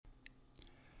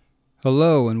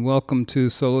Hello and welcome to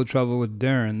Solo Travel with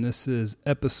Darren. This is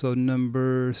episode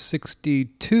number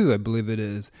 62, I believe it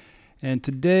is. And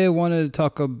today I wanted to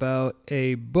talk about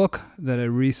a book that I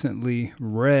recently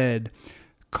read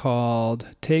called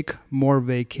Take More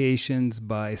Vacations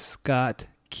by Scott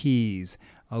Keyes.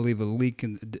 I'll leave a link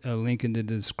in the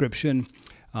description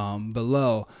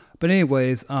below. But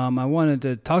anyways, I wanted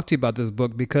to talk to you about this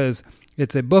book because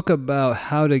it's a book about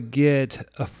how to get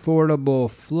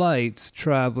affordable flights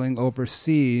traveling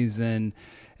overseas. And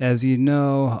as you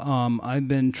know, I've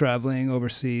been traveling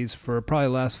overseas for probably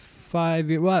the last 5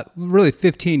 years, well, really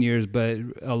 15 years, but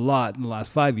a lot in the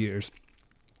last 5 years.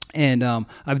 And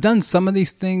I've done some of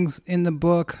these things in the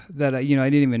book that I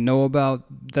didn't even know about.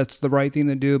 That's the right thing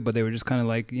to do, but they were just kind of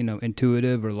like,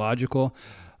 intuitive or logical.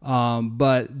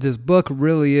 But this book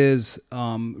really is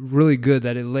really good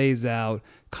that it lays out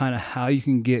kind of how you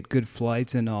can get good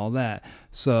flights and all that.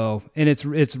 So, and it's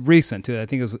recent too. I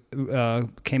think it was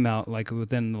came out like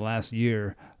within the last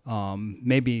year,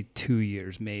 maybe 2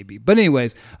 years, maybe. But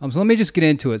anyways, so let me just get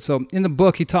into it. So in the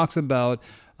book, he talks about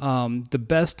the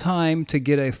best time to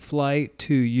get a flight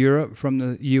to Europe from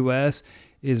the U.S.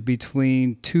 is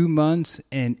between 2 months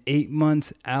and 8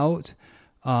 months out.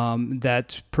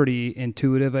 That's pretty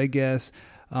intuitive, I guess.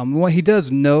 Well, he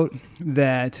does note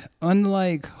that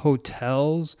unlike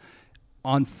hotels,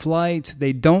 on flights,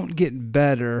 they don't get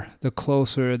better the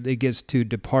closer it gets to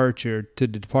departure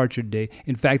day.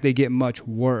 In fact, they get much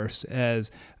worse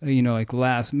as, like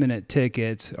last minute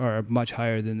tickets are much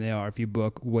higher than they are if you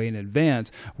book way in advance,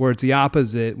 where it's the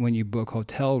opposite when you book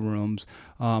hotel rooms.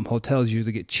 Hotels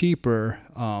usually get cheaper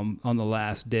on the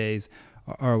last days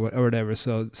or whatever,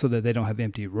 so that they don't have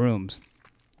empty rooms.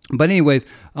 But anyways,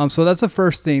 so that's the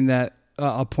first thing that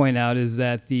I'll point out is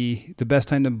that the best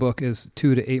time to book is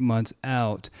 2 to 8 months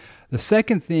out. The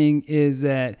second thing is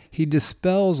that he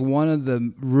dispels one of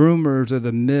the rumors or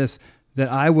the myths that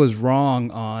I was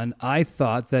wrong on. I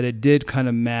thought that it did kind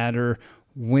of matter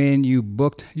when you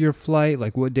booked your flight,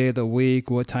 like what day of the week,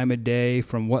 what time of day,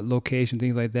 from what location,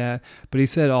 things like that. But he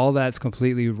said all that's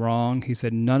completely wrong. He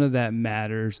said none of that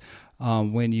matters.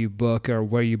 When you book or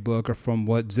where you book or from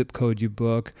what zip code you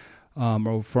book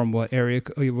or from what area,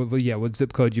 what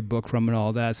zip code you book from and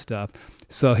all that stuff.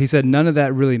 So he said none of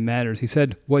that really matters. He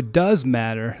said what does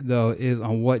matter, though, is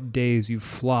on what days you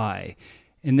fly.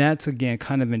 And that's, again,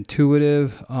 kind of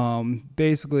intuitive.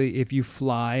 Basically, if you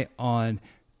fly on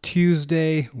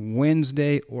Tuesday,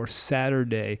 Wednesday, or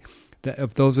Saturday,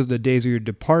 if those are the days of your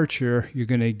departure, you're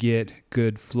going to get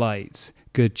good flights,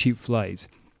 good cheap flights.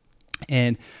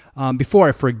 And before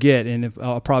I forget, and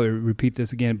I'll probably repeat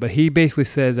this again, but he basically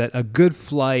says that a good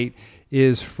flight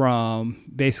is from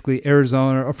basically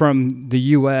Arizona or from the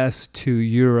U.S. to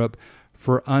Europe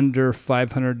for under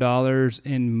 $500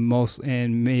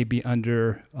 and maybe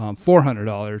under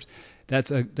 $400.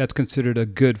 That's considered a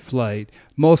good flight.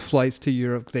 Most flights to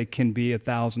Europe, they can be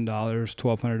 $1,000,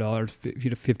 $1,200,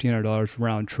 $1,500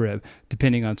 round trip,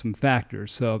 depending on some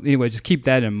factors. So anyway, just keep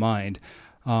that in mind.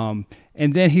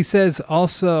 And then he says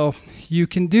also you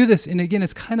can do this. And again,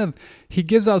 it's kind of, he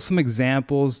gives out some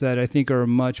examples that I think are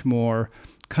much more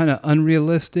kind of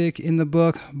unrealistic in the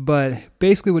book. But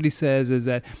basically what he says is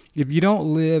that if you don't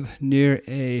live near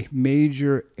a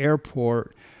major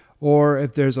airport, or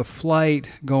if there's a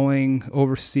flight going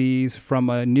overseas from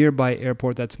a nearby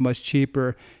airport that's much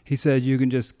cheaper, he says you can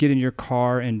just get in your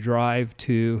car and drive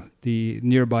to the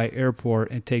nearby airport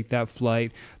and take that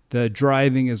flight. The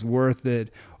driving is worth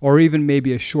it, or even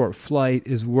maybe a short flight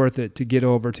is worth it to get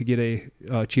over to get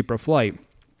a cheaper flight.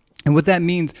 And what that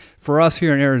means for us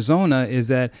here in Arizona is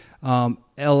that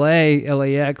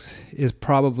LAX is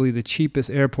probably the cheapest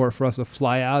airport for us to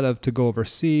fly out of to go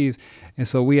overseas. And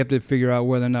so we have to figure out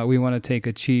whether or not we want to take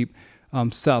a cheap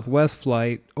Southwest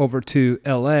flight over to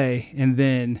LA and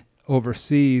then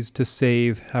overseas to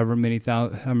save how many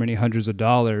hundreds of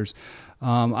dollars.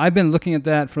 I've been looking at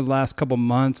that for the last couple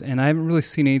months, and I haven't really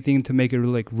seen anything to make it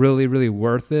really, really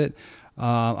worth it.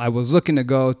 I was looking to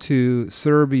go to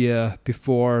Serbia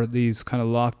before these kind of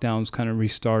lockdowns kind of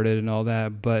restarted and all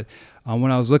that. But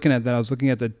when I was looking at that, I was looking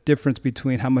at the difference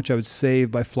between how much I would save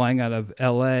by flying out of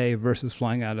LA versus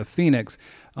flying out of Phoenix.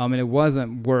 And it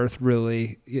wasn't worth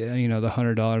really, the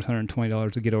 $100,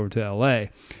 $120 to get over to LA.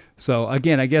 So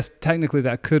again, I guess technically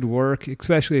that could work,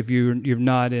 especially if you're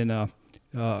not in a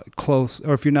close,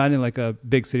 or if you're not in like a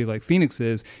big city like Phoenix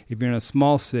is. If you're in a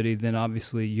small city, then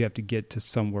obviously you have to get to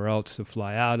somewhere else to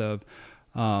fly out of.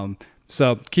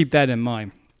 So keep that in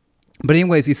mind. But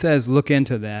anyways, he says look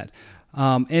into that.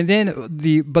 And then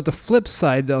the flip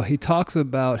side though, he talks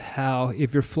about how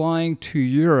if you're flying to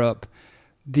Europe,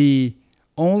 the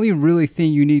only really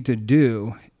thing you need to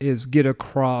do is get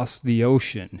across the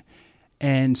ocean.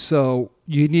 And so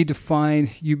you need to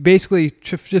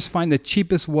just find the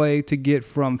cheapest way to get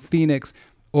from Phoenix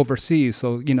overseas,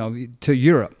 so, to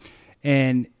Europe.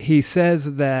 And he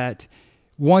says that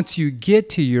once you get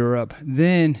to Europe,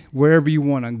 then wherever you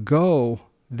want to go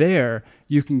there,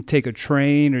 you can take a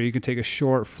train or you can take a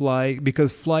short flight,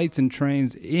 because flights and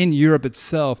trains in Europe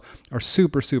itself are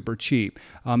super, super cheap.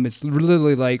 It's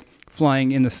literally like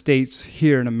flying in the States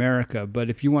here in America. But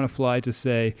if you want to fly to,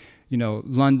 say,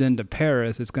 London to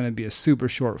Paris, it's going to be a super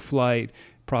short flight,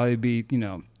 probably be,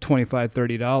 $25,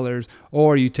 $30.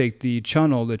 Or you take the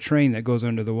Channel, the train that goes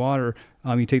under the water.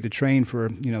 You take the train for,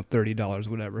 $30,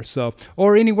 whatever. So,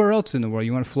 or anywhere else in the world.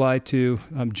 You want to fly to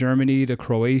Germany, to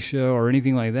Croatia, or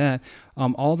anything like that.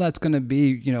 All that's going to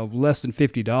be, less than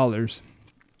 $50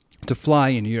 to fly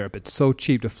in Europe. It's so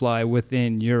cheap to fly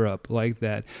within Europe like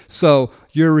that. So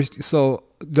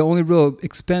the only real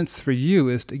expense for you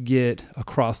is to get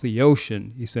across the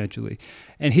ocean, essentially.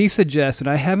 And he suggests,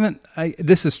 and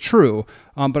this is true,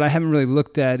 but I haven't really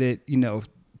looked at it,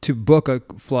 to book a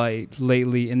flight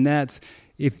lately. And that's,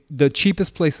 if the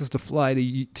cheapest places to fly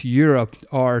to Europe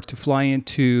are to fly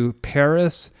into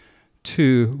Paris,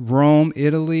 to Rome,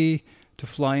 Italy, to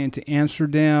fly into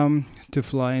Amsterdam, to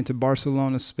fly into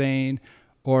Barcelona, Spain,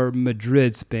 or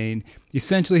Madrid, Spain.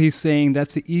 Essentially, he's saying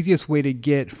that's the easiest way to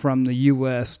get from the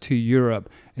U.S. to Europe.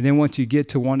 And then once you get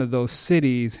to one of those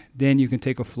cities, then you can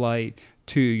take a flight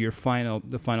to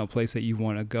the final place that you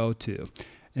want to go to.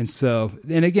 And so,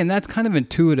 and again, that's kind of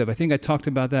intuitive. I think I talked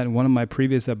about that in one of my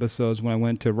previous episodes when I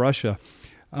went to Russia.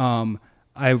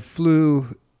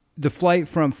 The flight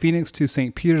from Phoenix to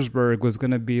St. Petersburg was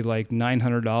going to be like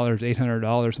 $900,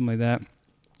 $800, something like that.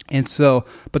 And so,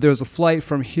 but there was a flight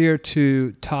from here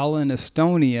to Tallinn,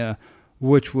 Estonia,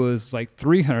 which was like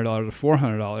 $300 or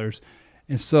 $400.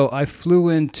 And so I flew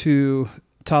into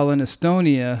Tallinn,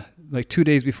 Estonia, like 2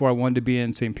 days before I wanted to be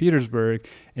in St. Petersburg.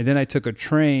 And then I took a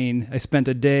train. I spent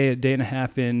a day and a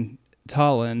half in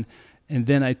Tallinn. And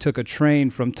then I took a train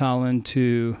from Tallinn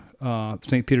to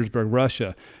St. Petersburg,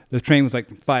 Russia. The train was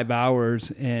like 5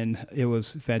 hours, and it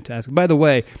was fantastic. By the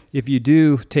way, if you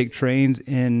do take trains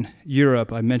in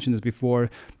Europe, I mentioned this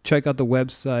before, check out the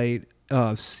website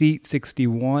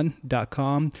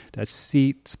seat61.com. That's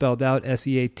seat spelled out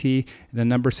SEAT, the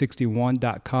number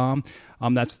 61.com.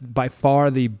 That's by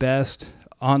far the best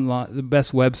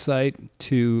website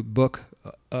to book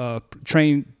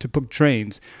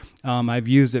trains. I've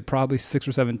used it probably 6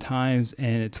 or 7 times,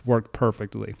 and it's worked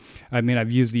perfectly. I mean,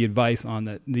 I've used the advice on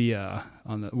the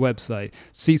website,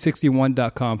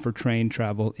 seat61.com, for train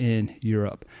travel in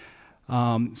Europe.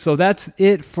 So that's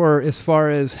it for as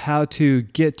far as how to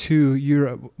get to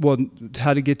Europe. Well,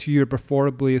 how to get to Europe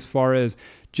affordably, as far as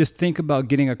just think about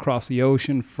getting across the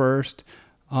ocean first.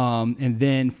 And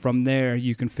then from there,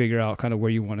 you can figure out kind of where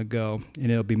you want to go,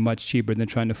 and it'll be much cheaper than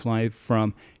trying to fly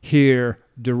from here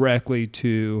directly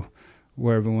to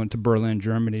wherever you want, to Berlin,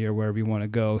 Germany, or wherever you want to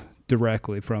go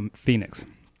directly from Phoenix.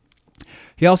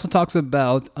 He also talks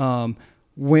about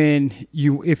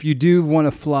if you do want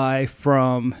to fly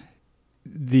from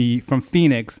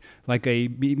Phoenix, like a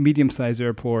medium-sized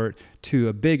airport, to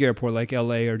a big airport like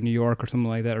LA or New York or something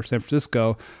like that, or San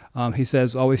Francisco, he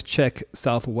says always check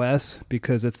Southwest,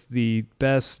 because it's the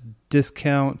best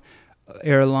discount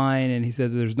airline, and he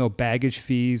says there's no baggage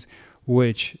fees,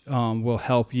 which will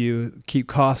help you keep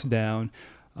costs down.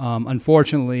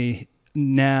 Unfortunately,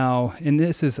 now, and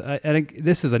this is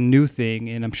a new thing,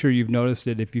 and I'm sure you've noticed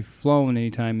it if you've flown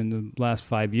anytime in the last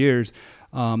 5 years.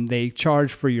 They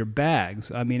charge for your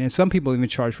bags. I mean, and some people even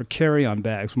charge for carry-on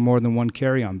bags, for more than one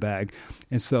carry-on bag.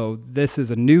 And so this is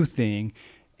a new thing,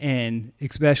 and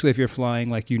especially if you're flying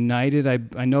like United,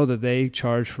 I know that they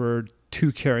charge for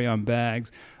 2 carry-on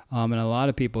bags, and a lot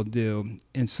of people do.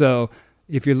 And so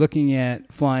if you're looking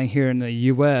at flying here in the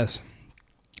U.S.,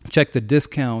 check the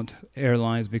discount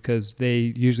airlines, because they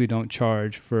usually don't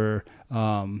charge for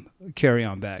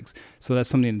carry-on bags. So that's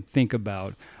something to think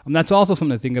about. That's also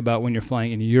something to think about when you're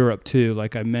flying in Europe too.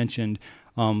 Like I mentioned,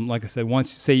 like I said,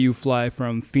 say you fly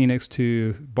from Phoenix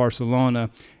to Barcelona,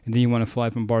 and then you want to fly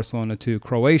from Barcelona to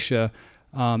Croatia,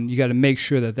 you got to make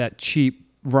sure that cheap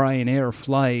Ryanair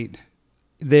flight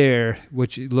there,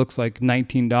 which looks like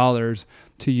 $19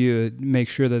 to you, make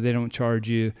sure that they don't charge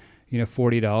you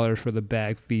 $40 for the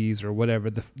bag fees or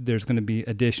whatever. There's going to be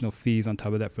additional fees on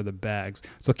top of that for the bags.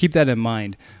 So keep that in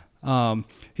mind. And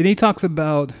he talks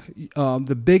about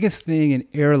the biggest thing in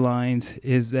airlines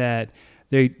is that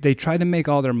they try to make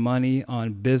all their money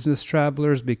on business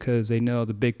travelers, because they know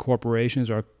the big corporations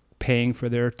are paying for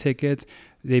their tickets.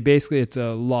 It's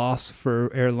a loss for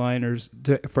airlines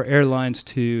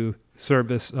to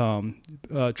service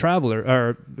traveler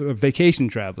or vacation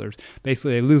travelers.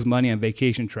 Basically, they lose money on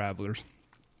vacation travelers,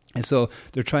 and so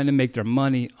they're trying to make their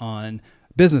money on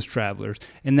business travelers,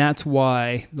 and that's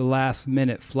why the last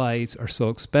minute flights are so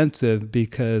expensive,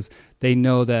 because they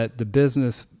know that the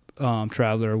business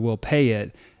traveler will pay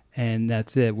it, and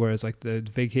that's it. Whereas like the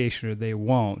vacationer, they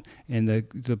won't, and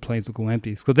the planes will go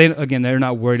empty. So they're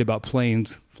not worried about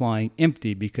planes flying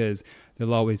empty, because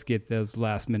they'll always get those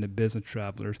last minute business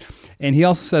travelers. And he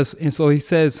also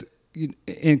says,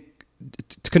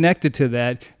 connected to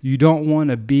that, you don't want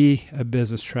to be a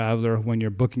business traveler when you're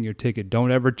booking your ticket.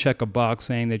 Don't ever check a box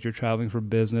saying that you're traveling for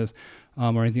business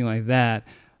or anything like that.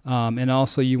 And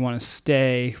also, you want to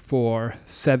stay for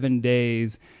 7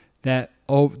 days that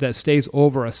stays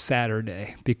over a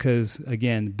Saturday, because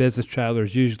again, business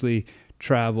travelers usually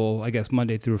travel, I guess,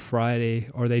 Monday through Friday,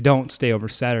 or they don't stay over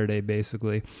Saturday,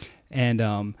 basically.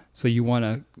 And so you want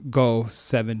to go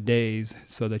 7 days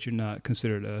so that you're not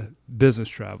considered a business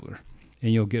traveler,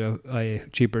 and you'll get a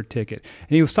cheaper ticket.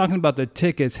 And he was talking about the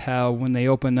tickets, how when they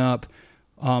open up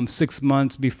 6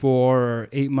 months before or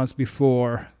 8 months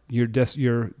before the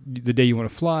day you want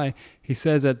to fly, he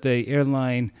says that the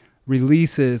airline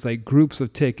releases like groups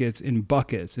of tickets in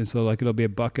buckets. And so like it'll be a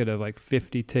bucket of like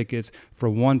 50 tickets for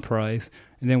one price.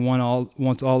 And then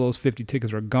once all those 50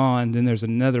 tickets are gone, then there's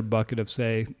another bucket of,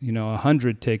 say,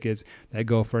 100 tickets that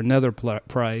go for another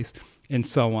price, and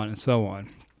so on and so on.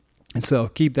 And so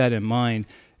keep that in mind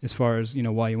as far as,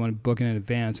 why you want to book in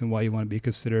advance and why you want to be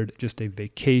considered just a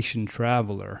vacation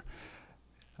traveler.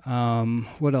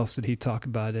 What else did he talk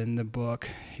about in the book?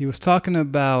 He was talking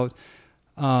about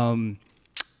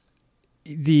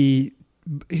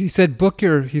he said book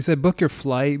your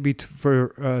flight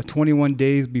for 21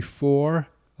 days before.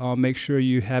 Make sure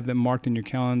you have it marked in your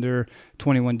calendar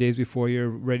 21 days before you're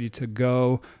ready to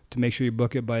go, to make sure you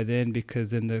book it by then,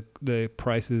 because then the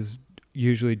prices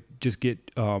usually just get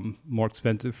more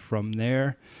expensive from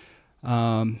there.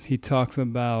 He talks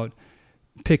about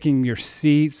picking your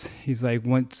seats. He's like,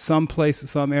 some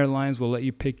airlines will let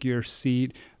you pick your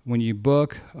seat when you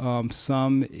book.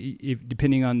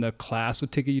 Depending on the class of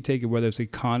ticket you take, whether it's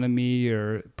economy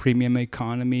or premium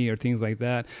economy or things like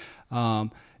that,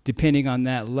 depending on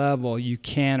that level, you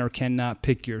can or cannot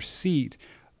pick your seat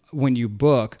when you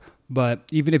book. But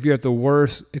even if you're at the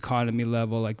worst economy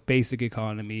level, like basic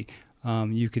economy,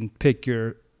 you can pick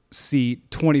your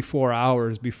seat 24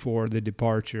 hours before the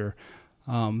departure.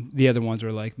 The other ones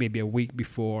are like maybe a week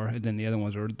before, and then the other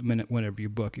ones are the minute whenever you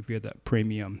book, if you're at that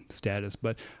premium status.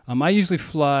 But I usually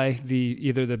fly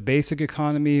either the basic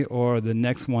economy or the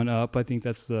next one up. I think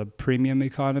that's the premium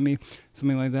economy,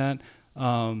 something like that.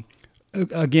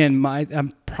 Again,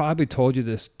 I've probably told you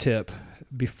this tip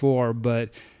before,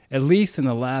 but at least in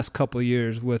the last couple of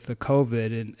years with the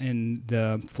COVID and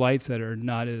the flights that are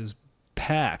not as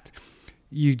packed,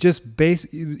 you just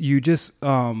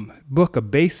book a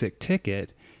basic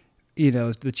ticket,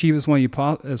 the cheapest one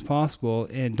as possible,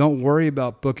 and don't worry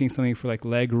about booking something for like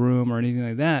leg room or anything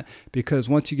like that, because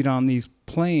once you get on these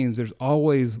planes, there's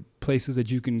always places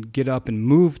that you can get up and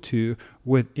move to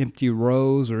with empty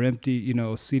rows or empty,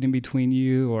 seating between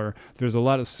you, or there's a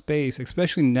lot of space,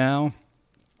 especially now.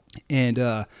 And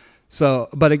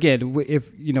but again, if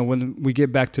when we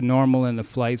get back to normal and the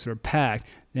flights are packed,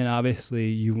 then obviously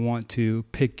you want to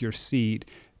pick your seat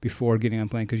before getting on a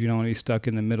plane, because you don't want to be stuck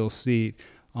in the middle seat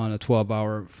on a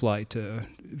 12-hour flight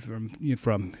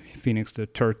from Phoenix to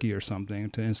Turkey or something,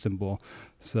 to Istanbul.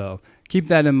 So keep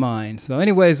that in mind. So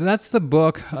anyways, that's the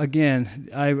book. Again,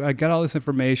 I got all this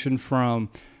information from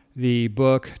the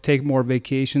book Take More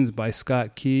Vacations by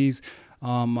Scott Keyes.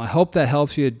 I hope that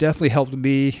helps you. It definitely helped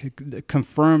me. It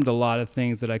confirmed a lot of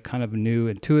things that I kind of knew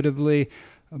intuitively,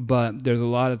 but there's a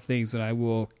lot of things that I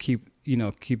will keep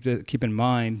in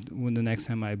mind when the next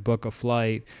time I book a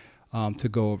flight to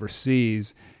go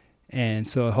overseas. And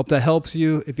so I hope that helps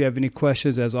you. If you have any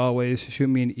questions, as always, shoot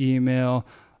me an email.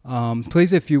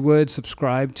 Please, if you would,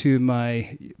 subscribe to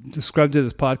this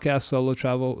podcast, Solo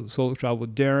Travel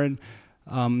with Darren,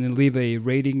 and leave a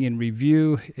rating and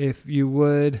review if you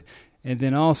would. And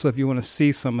then also, if you want to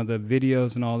see some of the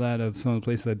videos and all that of some of the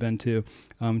places I've been to,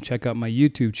 check out my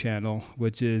YouTube channel,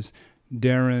 which is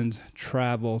Darren's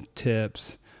Travel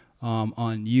Tips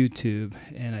on YouTube.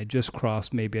 And I just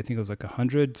crossed I think it was like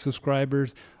 100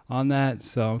 subscribers on that.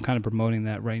 So I'm kind of promoting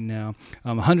that right now.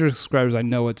 100 subscribers, I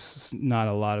know it's not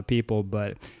a lot of people,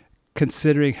 but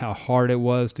considering how hard it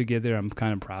was to get there, I'm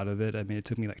kind of proud of it. I mean, it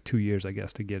took me like 2 years, I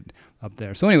guess, to get up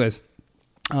there. So anyways,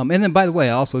 and then by the way,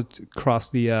 I also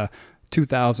crossed the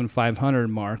 2,500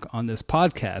 mark on this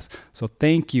podcast. So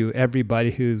thank you,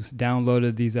 everybody who's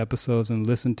downloaded these episodes and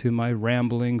listened to my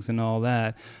ramblings and all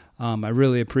that. I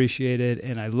really appreciate it,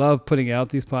 and I love putting out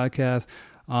these podcasts.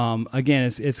 Again,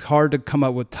 it's hard to come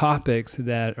up with topics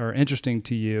that are interesting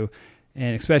to you,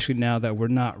 and especially now that we're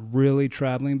not really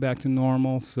traveling back to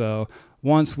normal. So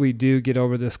once we do get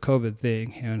over this COVID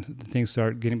thing and things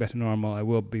start getting back to normal, I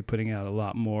will be putting out a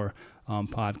lot more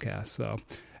podcasts. So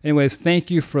anyways, thank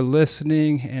you for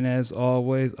listening, and as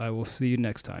always, I will see you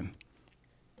next time.